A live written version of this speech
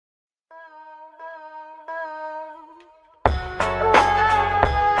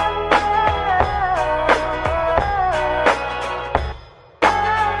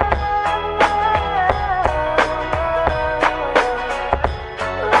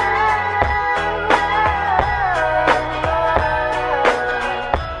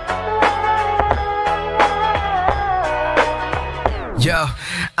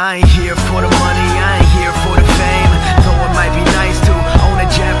I ain't here for the money, I ain't here for the fame. Though it might be nice to own a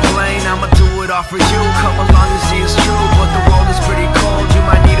jet plane, I'ma do it all for you.